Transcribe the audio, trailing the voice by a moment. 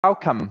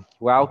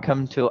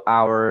Welcome to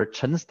our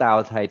Chen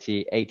Style Tai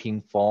Chi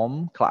 18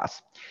 form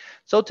class.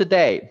 So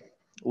today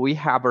we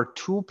have a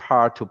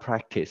two-part to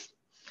practice.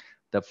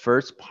 The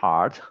first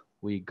part,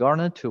 we're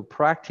gonna to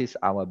practice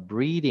our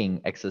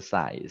breathing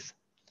exercise.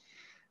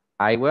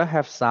 I will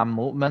have some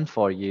movement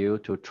for you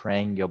to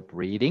train your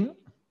breathing.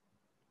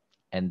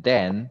 And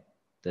then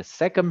the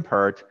second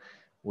part,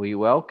 we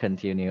will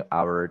continue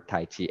our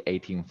Tai Chi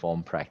 18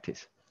 form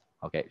practice.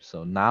 Okay,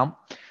 so now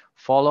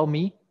follow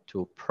me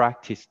to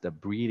practice the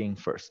breathing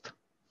first.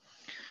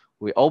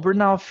 We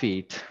open our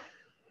feet,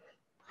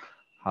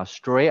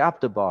 straight up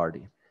the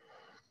body.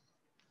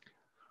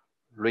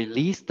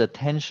 Release the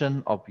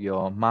tension of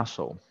your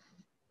muscle.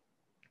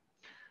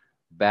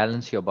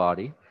 Balance your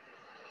body.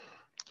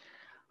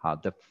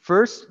 The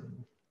first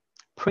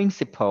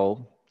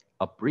principle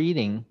of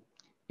breathing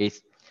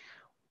is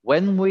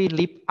when we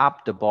lift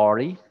up the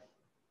body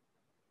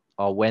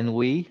or when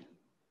we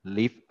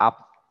lift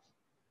up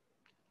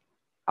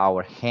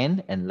our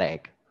hand and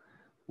leg,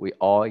 we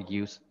all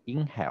use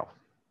inhale.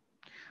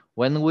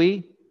 When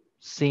we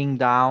sink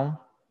down,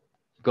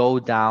 go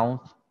down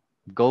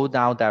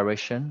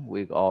direction,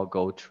 we all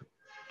go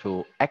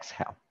to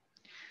exhale.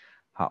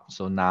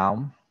 So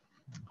now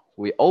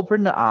we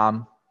open the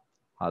arm,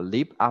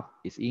 lift up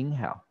is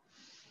inhale.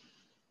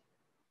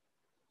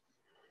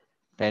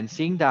 Then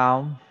sink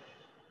down,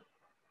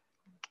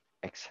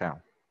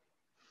 exhale.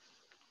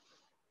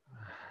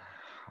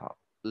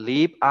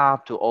 Lift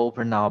up to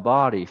open our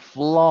body,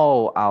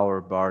 flow our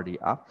body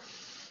up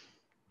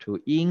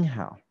to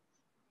inhale.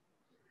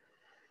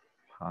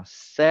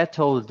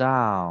 Settle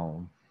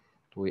down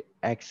to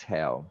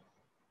exhale.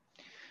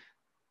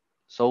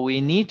 So we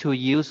need to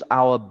use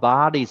our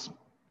bodies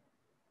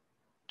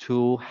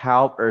to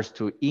help us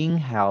to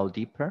inhale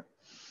deeper.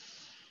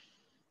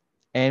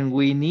 And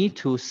we need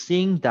to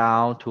sink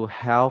down to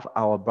help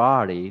our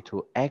body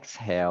to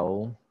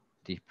exhale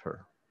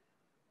deeper.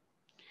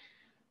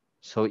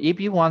 So if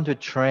you want to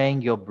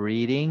train your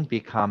breathing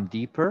become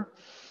deeper,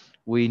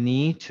 we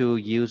need to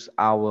use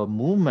our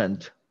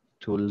movement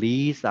to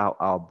release out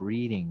our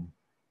breathing.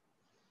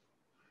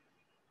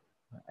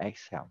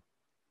 Exhale.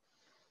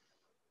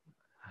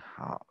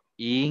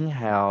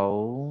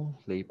 Inhale,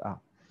 lift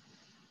up.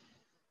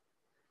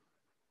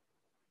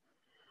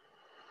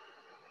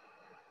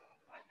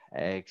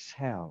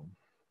 Exhale.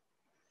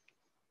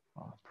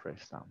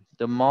 Press down.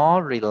 The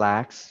more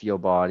relax your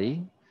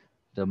body,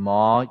 the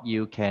more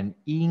you can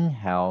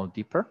inhale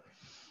deeper.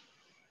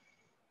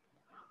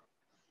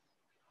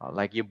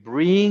 Like you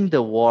bring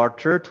the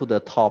water to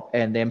the top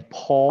and then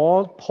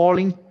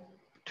pouring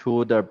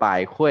to the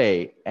Bai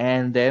Hui,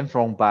 and then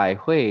from Bai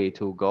Hui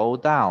to go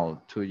down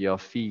to your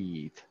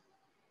feet,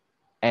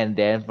 and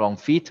then from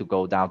feet to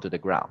go down to the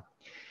ground.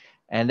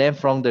 And then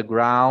from the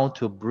ground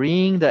to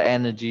bring the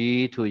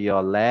energy to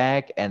your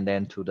leg and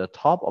then to the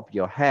top of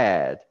your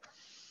head.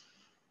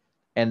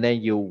 And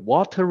then you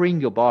watering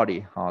your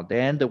body.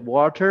 Then the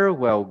water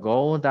will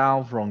go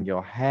down from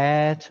your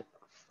head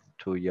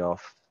to your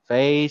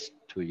face,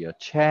 to your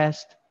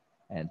chest,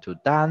 and to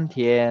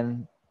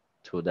dantian,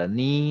 to the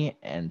knee,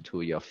 and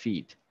to your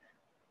feet,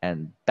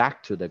 and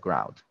back to the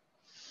ground.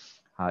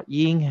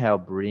 Inhale,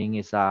 bring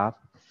it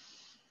up.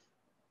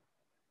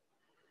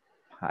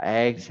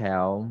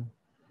 Exhale,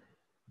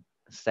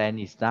 send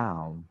it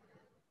down.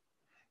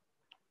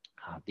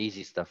 This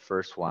is the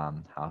first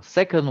one.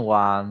 Second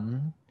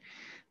one,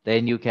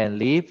 then you can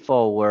lift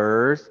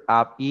forward,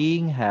 up,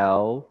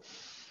 inhale.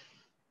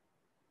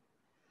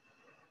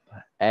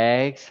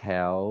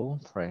 Exhale,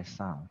 press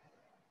down.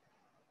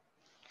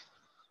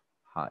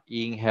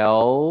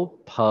 Inhale,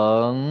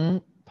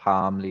 palm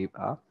lift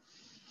up.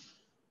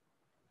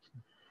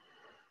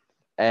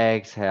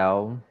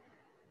 Exhale,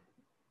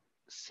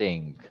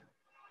 sink.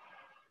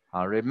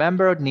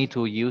 Remember, need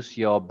to use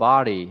your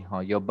body.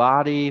 Your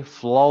body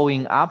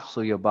flowing up,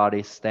 so your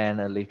body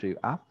stand a little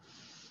up.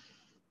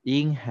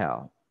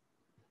 Inhale.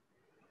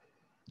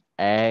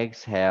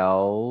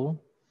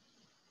 Exhale.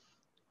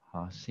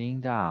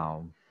 Sink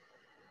down.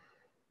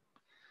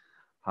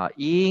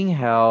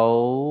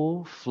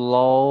 Inhale,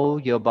 flow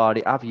your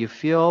body up. You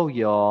feel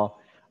your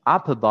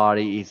upper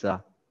body is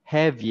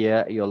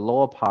heavier, your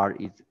lower part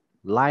is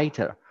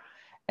lighter.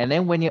 And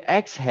then when you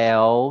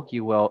exhale,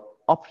 you will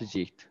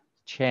opposite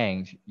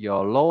change.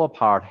 Your lower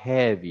part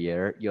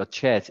heavier, your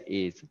chest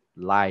is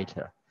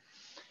lighter.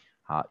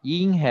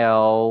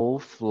 Inhale,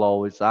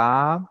 flows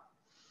up.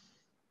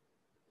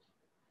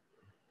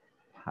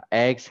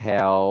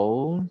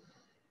 Exhale,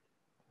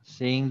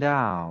 sink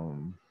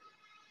down.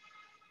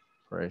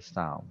 Press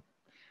down.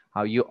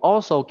 You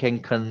also can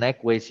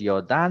connect with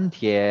your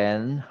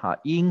dantian.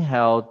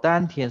 Inhale,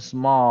 dantian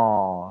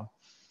small.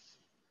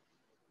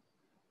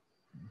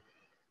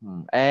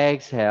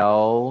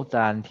 Exhale,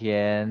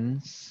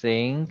 dantian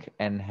sink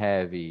and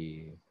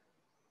heavy.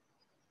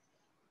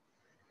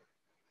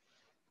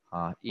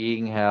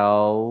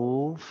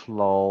 Inhale,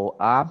 flow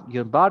up.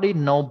 Your body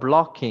no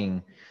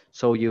blocking.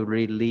 So you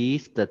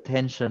release the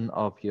tension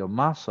of your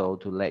muscle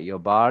to let your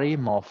body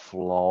more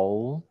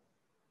flow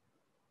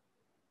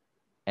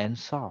and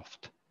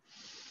soft.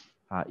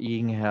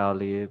 Inhale,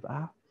 lift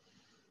up.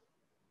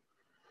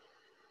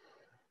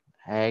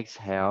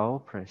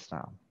 Exhale, press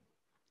down.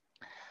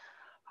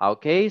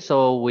 Okay,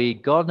 so we're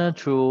gonna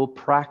to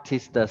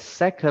practice the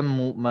second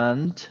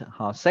movement,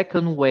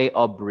 second way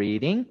of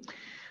breathing.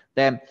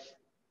 Then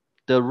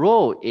the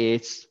rule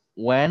is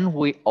when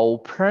we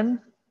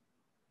open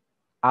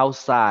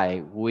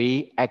outside,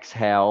 we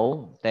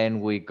exhale, then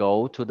we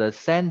go to the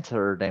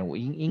center, then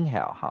we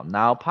inhale.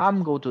 Now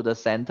palm go to the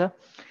center,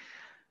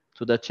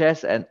 to the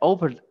chest and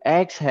open,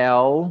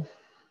 exhale,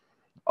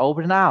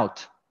 open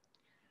out,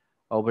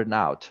 open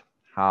out.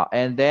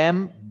 And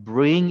then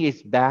bring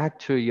it back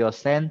to your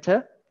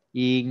center,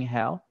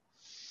 inhale.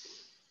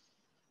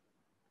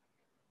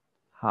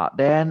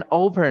 Then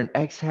open,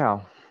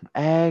 exhale,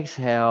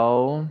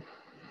 exhale,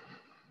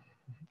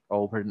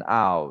 open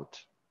out.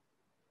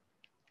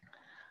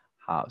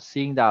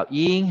 Sing down,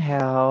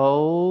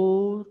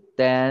 inhale,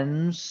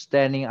 then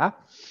standing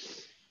up.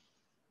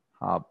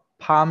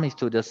 Palm is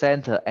to the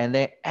center and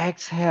then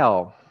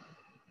exhale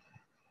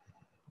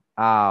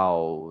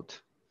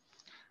out.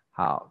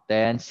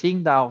 Then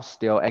sing down,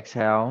 still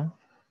exhale.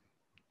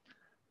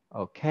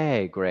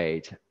 Okay,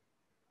 great.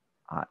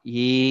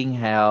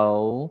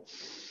 Inhale.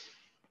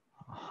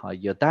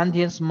 Your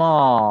dantian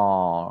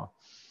small.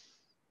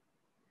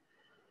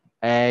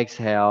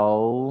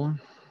 Exhale.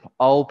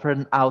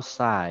 Open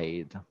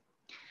outside.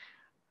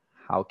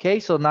 Okay,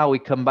 so now we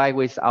combine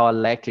with our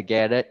leg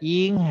together.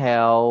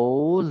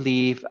 Inhale,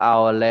 lift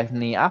our left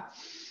knee up.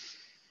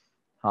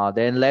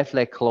 Then left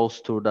leg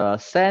close to the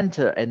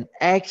center and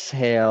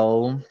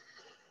exhale.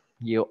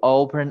 You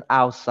open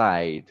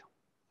outside.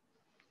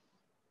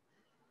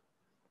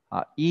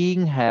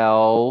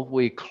 Inhale,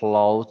 we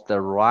close the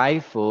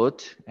right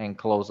foot and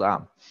close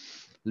up.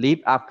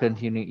 Lift up,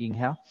 continue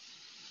inhale.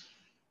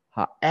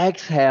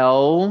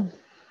 Exhale,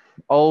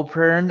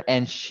 open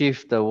and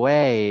shift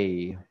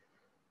away.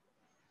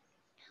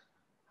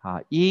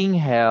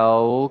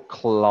 Inhale,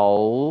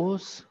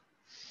 close.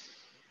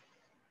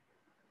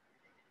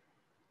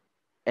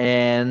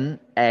 And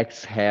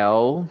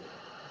exhale,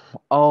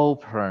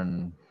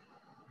 open.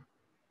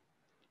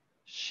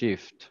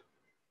 Shift.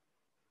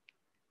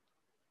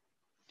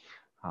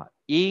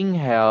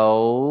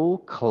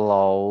 Inhale,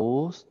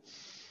 close.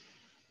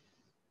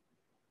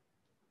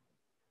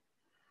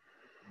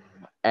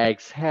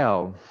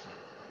 Exhale,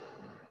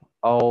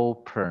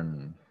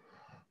 open.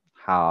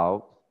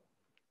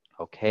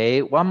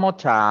 Okay, one more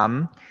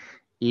time.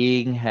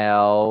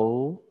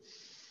 Inhale.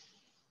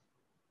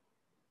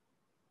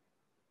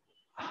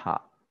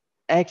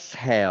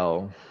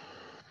 Exhale.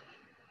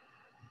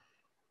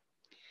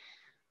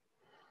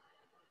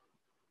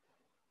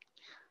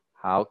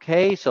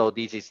 Okay, so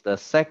this is the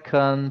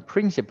second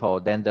principle.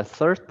 Then the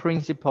third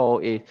principle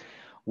is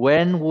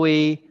when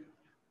we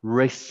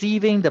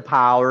receiving the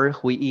power,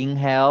 we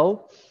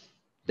inhale.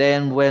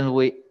 Then when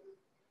we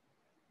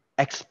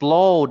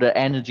explode the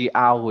energy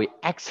out, we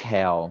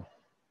exhale.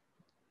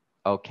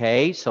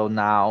 Okay, so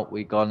now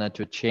we're gonna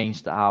to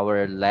change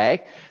our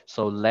leg.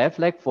 So left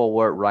leg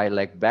forward, right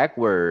leg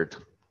backward.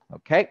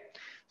 Okay,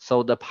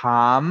 so the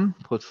palm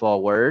put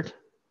forward.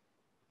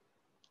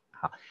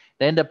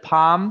 Then the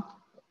palm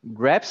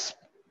grabs,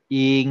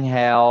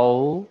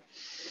 inhale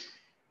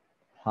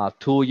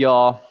to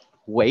your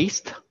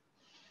waist.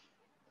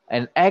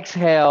 And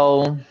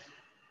exhale,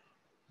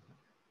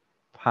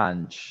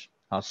 punch.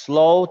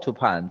 Slow to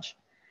punch.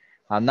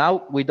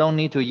 Now we don't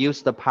need to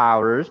use the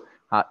power.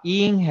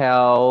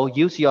 Inhale,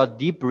 use your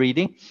deep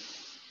breathing.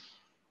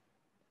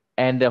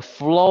 And the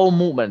flow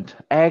movement,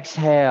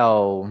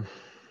 exhale.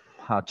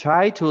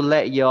 Try to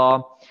let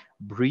your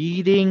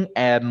breathing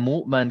and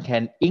movement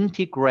can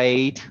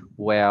integrate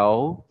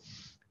well.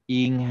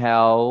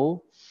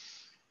 Inhale,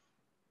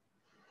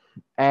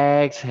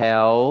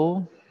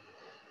 exhale.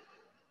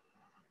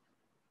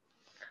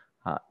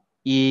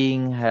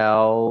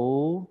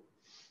 Inhale,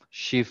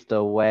 shift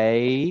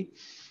away.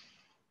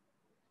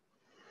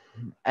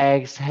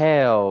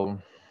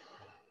 Exhale,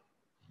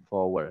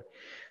 forward.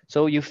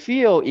 So you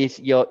feel it's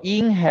your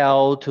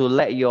inhale to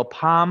let your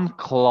palm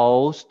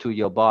close to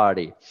your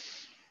body.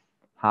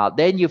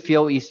 Then you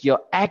feel it's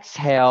your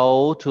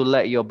exhale to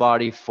let your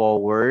body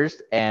forward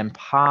and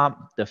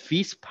palm, the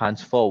fist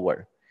punch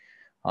forward.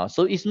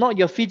 So it's not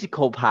your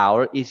physical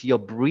power, it's your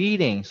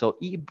breathing. So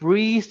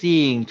breathe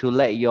in to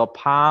let your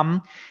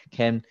palm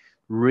can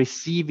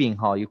receiving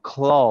how you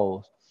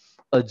close,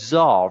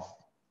 absorb,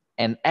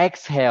 and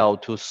exhale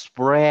to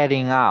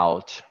spreading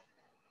out.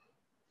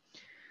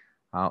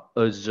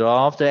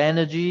 Absorb the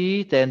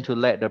energy, then to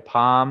let the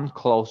palm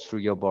close to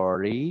your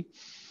body.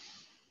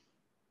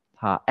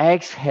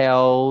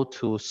 Exhale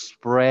to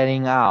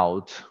spreading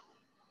out.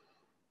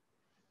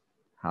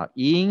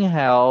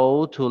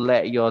 Inhale to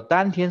let your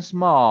dantian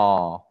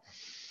small.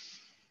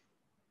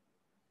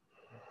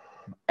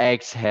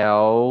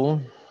 Exhale,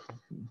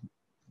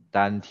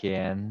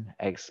 dantian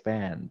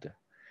expand.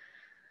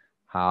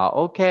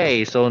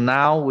 Okay, so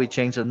now we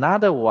change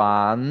another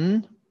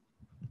one.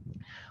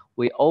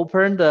 We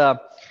open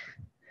the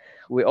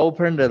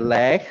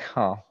leg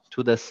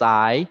to the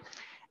side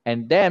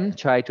And then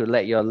try to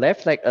let your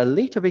left leg a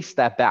little bit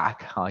step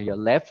back. Your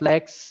left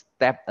leg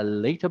step a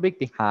little bit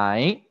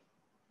behind.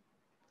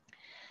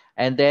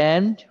 And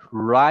then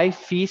right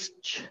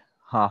fist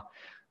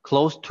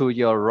close to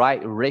your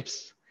right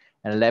ribs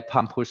and left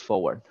palm push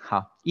forward.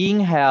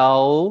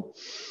 Inhale.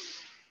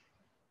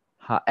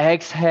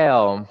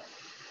 Exhale.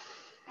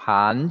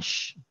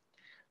 Punch.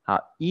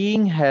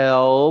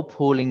 Inhale,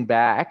 pulling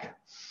back.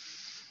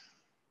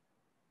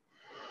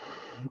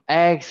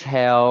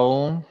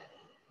 Exhale,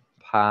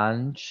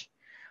 punch.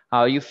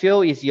 How you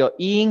feel is your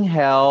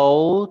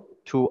inhale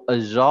to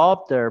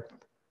absorb the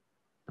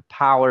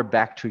power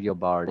back to your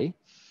body.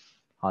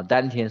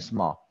 丹田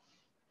small.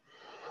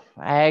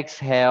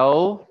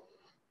 Exhale,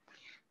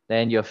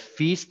 then your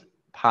fist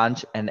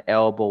punch and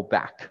elbow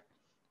back.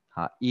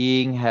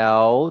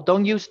 Inhale,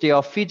 don't use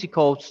your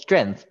physical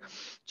strength,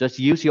 just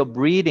use your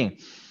breathing.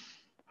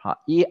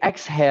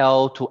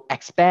 Exhale to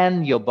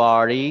expand your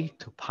body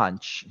to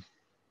punch.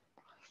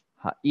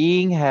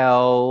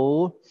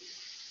 Inhale.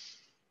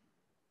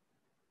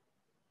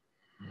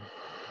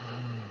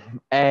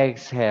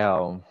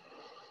 Exhale.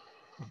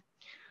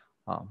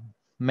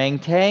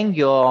 Maintain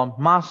your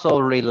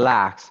muscle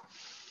relaxed.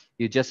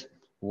 You just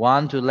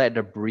want to let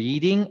the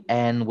breathing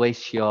and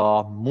with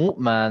your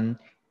movement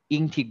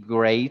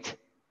integrate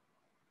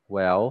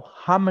well,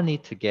 harmony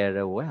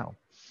together well.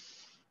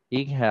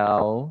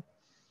 Inhale.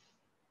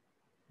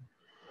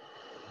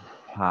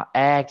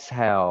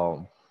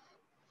 Exhale.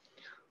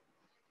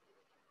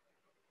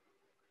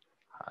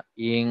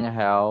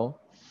 Inhale.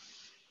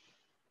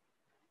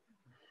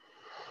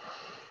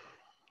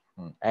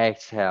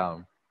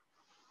 Exhale.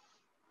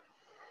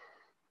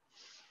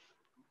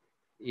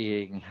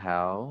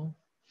 Inhale.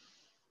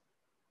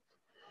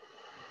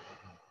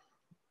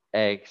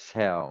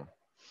 Exhale.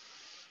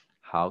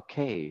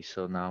 Okay,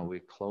 so now we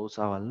close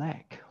our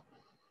leg.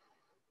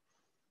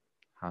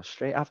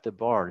 Straight up the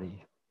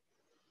body.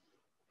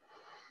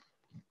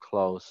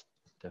 Close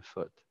the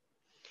foot.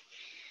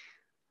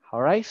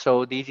 All right,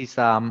 so this is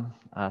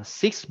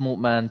 6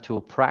 movement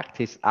to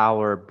practice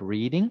our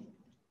breathing.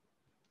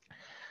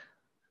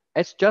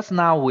 It's just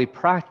now we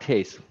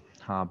practice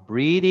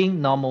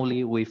breathing.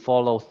 Normally we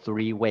follow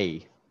 3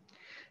 ways.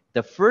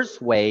 The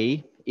first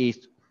way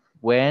is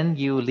when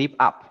you lift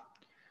up.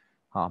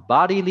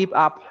 Body lift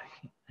up,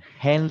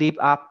 hand lift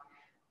up,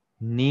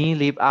 knee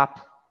lift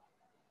up,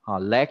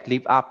 leg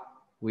lift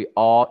up. We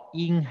all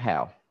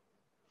inhale.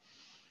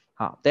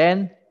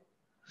 Then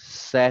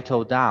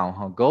settle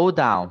down, go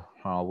down.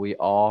 We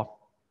all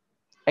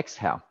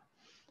exhale.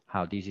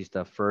 This is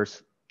the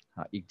first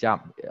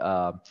example,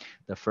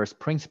 the first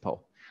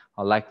principle.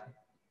 Like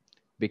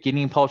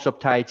beginning pose of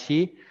Tai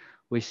Chi,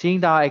 we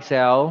sink down,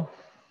 exhale.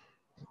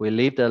 We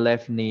lift the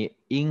left knee,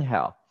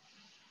 inhale.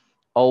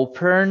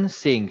 Open,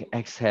 sink,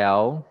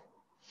 exhale.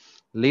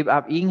 Lift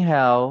up,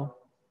 inhale.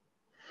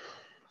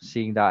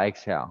 Sink down,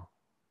 exhale.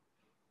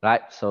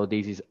 Right, so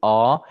this is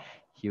all.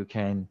 You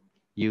can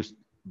use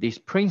this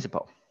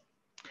principle.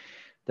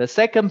 The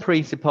second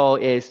principle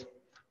is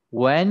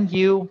when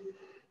you,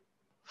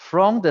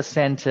 from the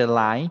center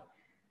line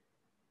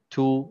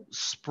to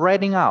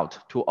spreading out,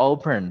 to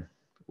open,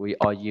 we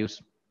all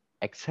use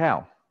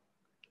exhale.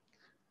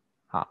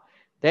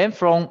 Then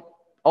from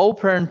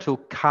open to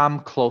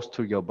come close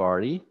to your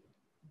body,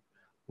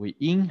 we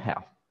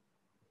inhale.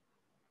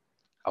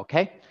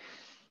 Okay?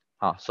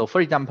 So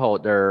for example,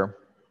 the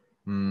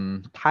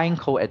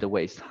ankle at the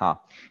waist.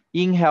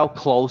 Inhale,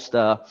 close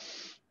the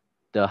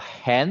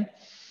hand.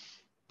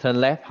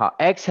 Turn left.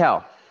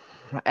 Exhale.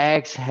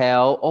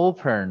 Exhale,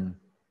 open.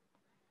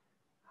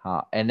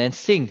 And then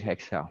sink,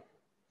 exhale.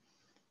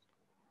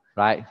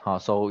 Right?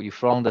 So you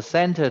from the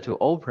center to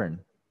open,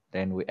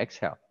 then we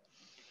exhale.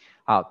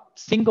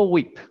 Single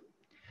whip.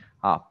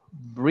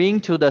 Bring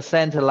to the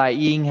center line,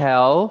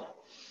 inhale.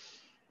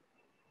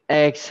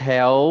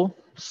 Exhale,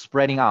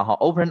 spreading out.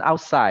 Open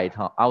outside.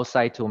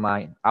 Outside to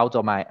out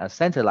of my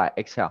center line,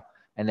 exhale.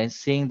 And then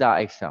sink down,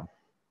 exhale.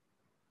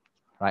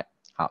 Right?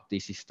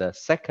 This is the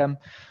second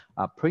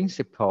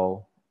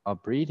principle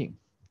of breathing.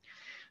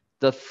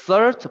 The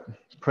third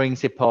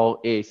principle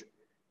is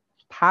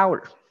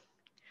power.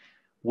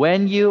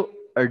 When you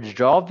are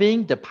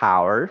absorbing the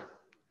power,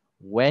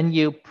 when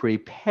you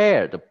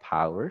prepare the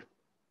power,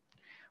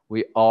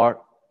 we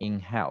all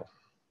inhale.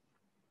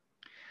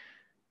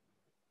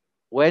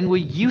 When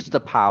we use the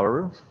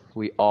power,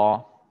 we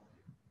all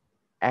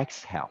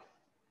exhale.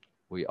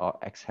 We all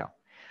exhale.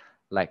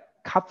 Like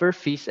cover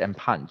fist and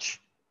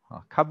punch.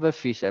 Cover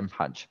fist and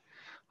punch.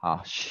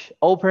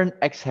 Open,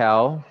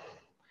 exhale.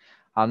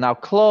 Now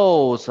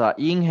close,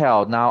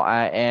 inhale. Now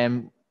I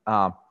am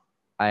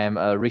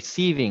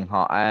receiving.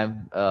 I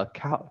am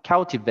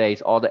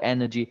cultivate all the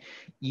energy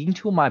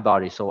into my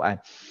body. So I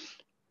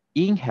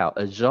inhale,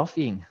 absorb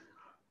in.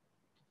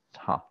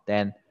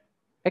 Then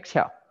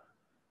exhale.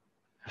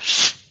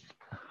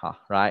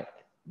 Right.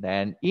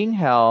 Then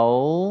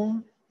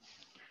inhale.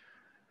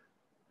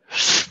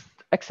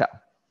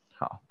 Exhale.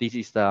 This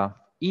is the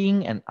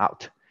in and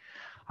out.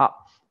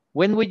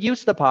 When we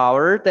use the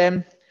power,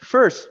 then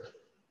first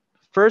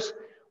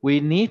we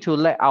need to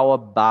let our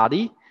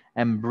body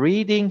and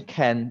breathing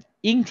can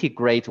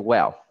integrate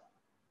well.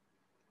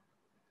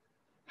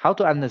 How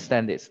to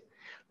understand this?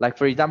 Like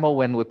for example,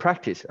 when we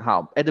practice,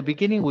 how at the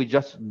beginning we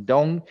just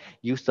don't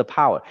use the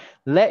power.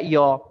 Let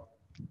your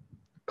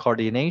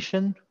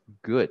coordination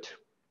good.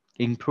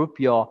 Improve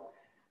your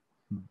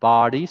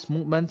body's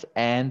movements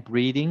and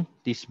breathing.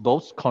 This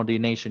both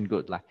coordination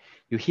good. Like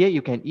you here,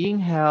 you can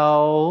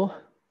inhale,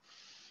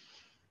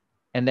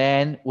 and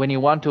then when you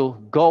want to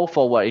go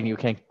forward, and you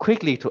can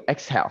quickly to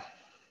exhale.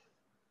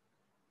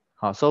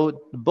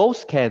 So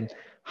both can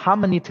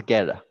harmony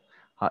together.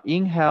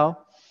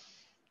 Inhale,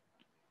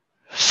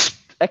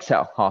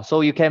 exhale.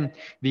 So you can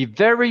be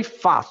very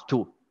fast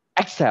to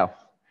exhale.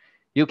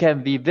 You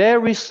can be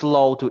very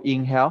slow to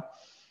inhale,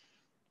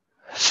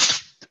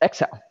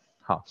 exhale.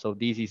 So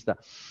this is the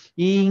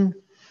in,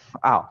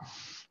 out,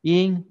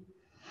 in,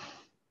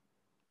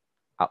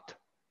 out.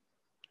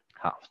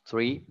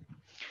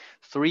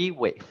 Three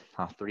way,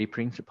 three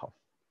principle.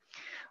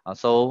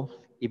 So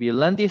if you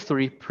learn these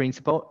three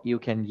principles, you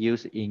can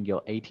use in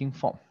your 18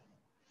 form.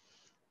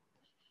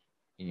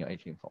 In your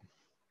 18 form.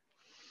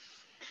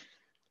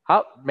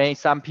 How may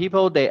some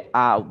people they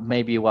are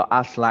maybe will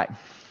ask like,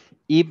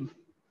 if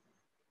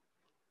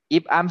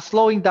I'm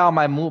slowing down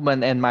my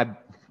movement and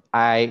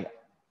I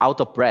out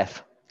of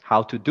breath,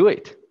 how to do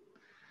it?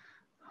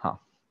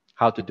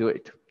 How to do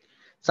it?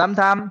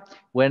 Sometimes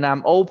when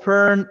I'm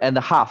open and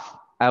half,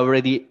 I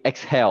already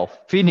exhale,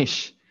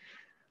 finish.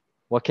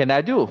 What can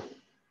I do?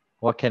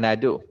 What can I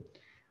do?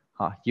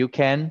 You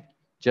can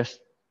just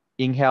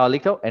inhale a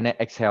little and then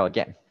exhale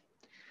again.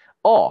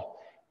 Or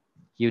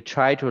you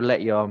try to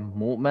let your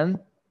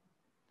movement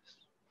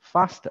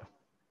faster.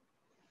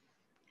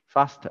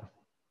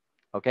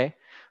 Okay?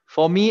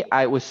 For me,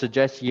 I would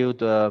suggest you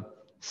the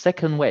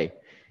second way.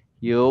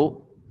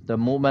 The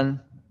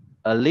movement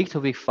a little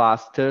bit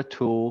faster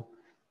to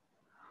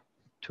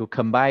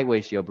combine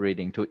with your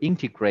breathing, to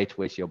integrate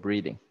with your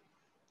breathing.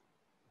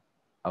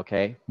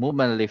 Okay,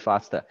 movement a little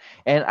faster.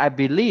 And I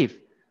believe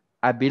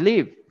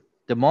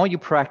the more you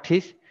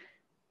practice,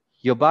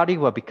 your body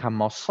will become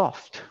more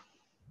soft.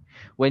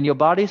 When your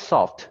body is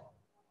soft,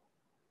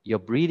 your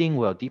breathing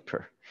will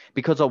deeper.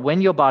 Because of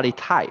when your body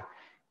tight,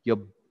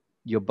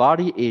 your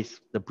body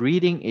is, the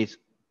breathing is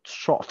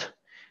short.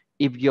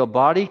 If your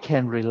body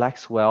can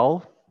relax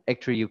well,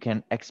 actually you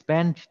can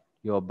expand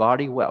your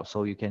body well.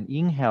 So you can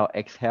inhale,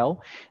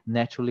 exhale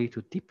naturally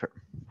to deeper.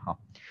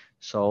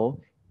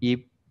 So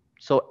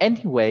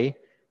anyway,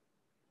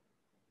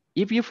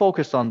 if you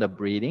focus on the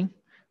breathing,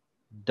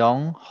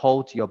 don't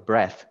hold your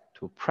breath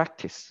to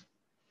practice.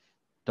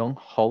 Don't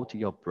hold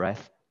your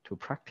breath to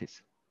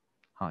practice.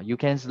 You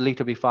can a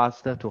little bit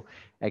faster to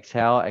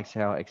exhale,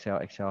 exhale, exhale,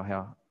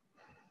 exhale,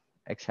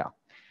 exhale.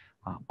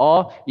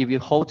 Or if you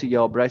hold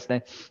your breath,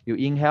 then you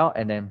inhale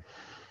and then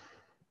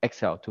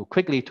exhale to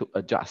quickly to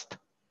adjust.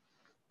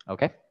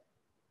 Okay.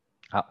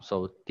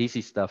 So this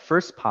is the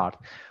first part.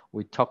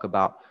 We talk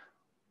about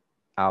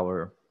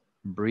our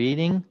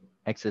breathing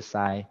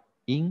exercise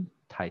in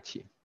Tai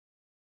Chi.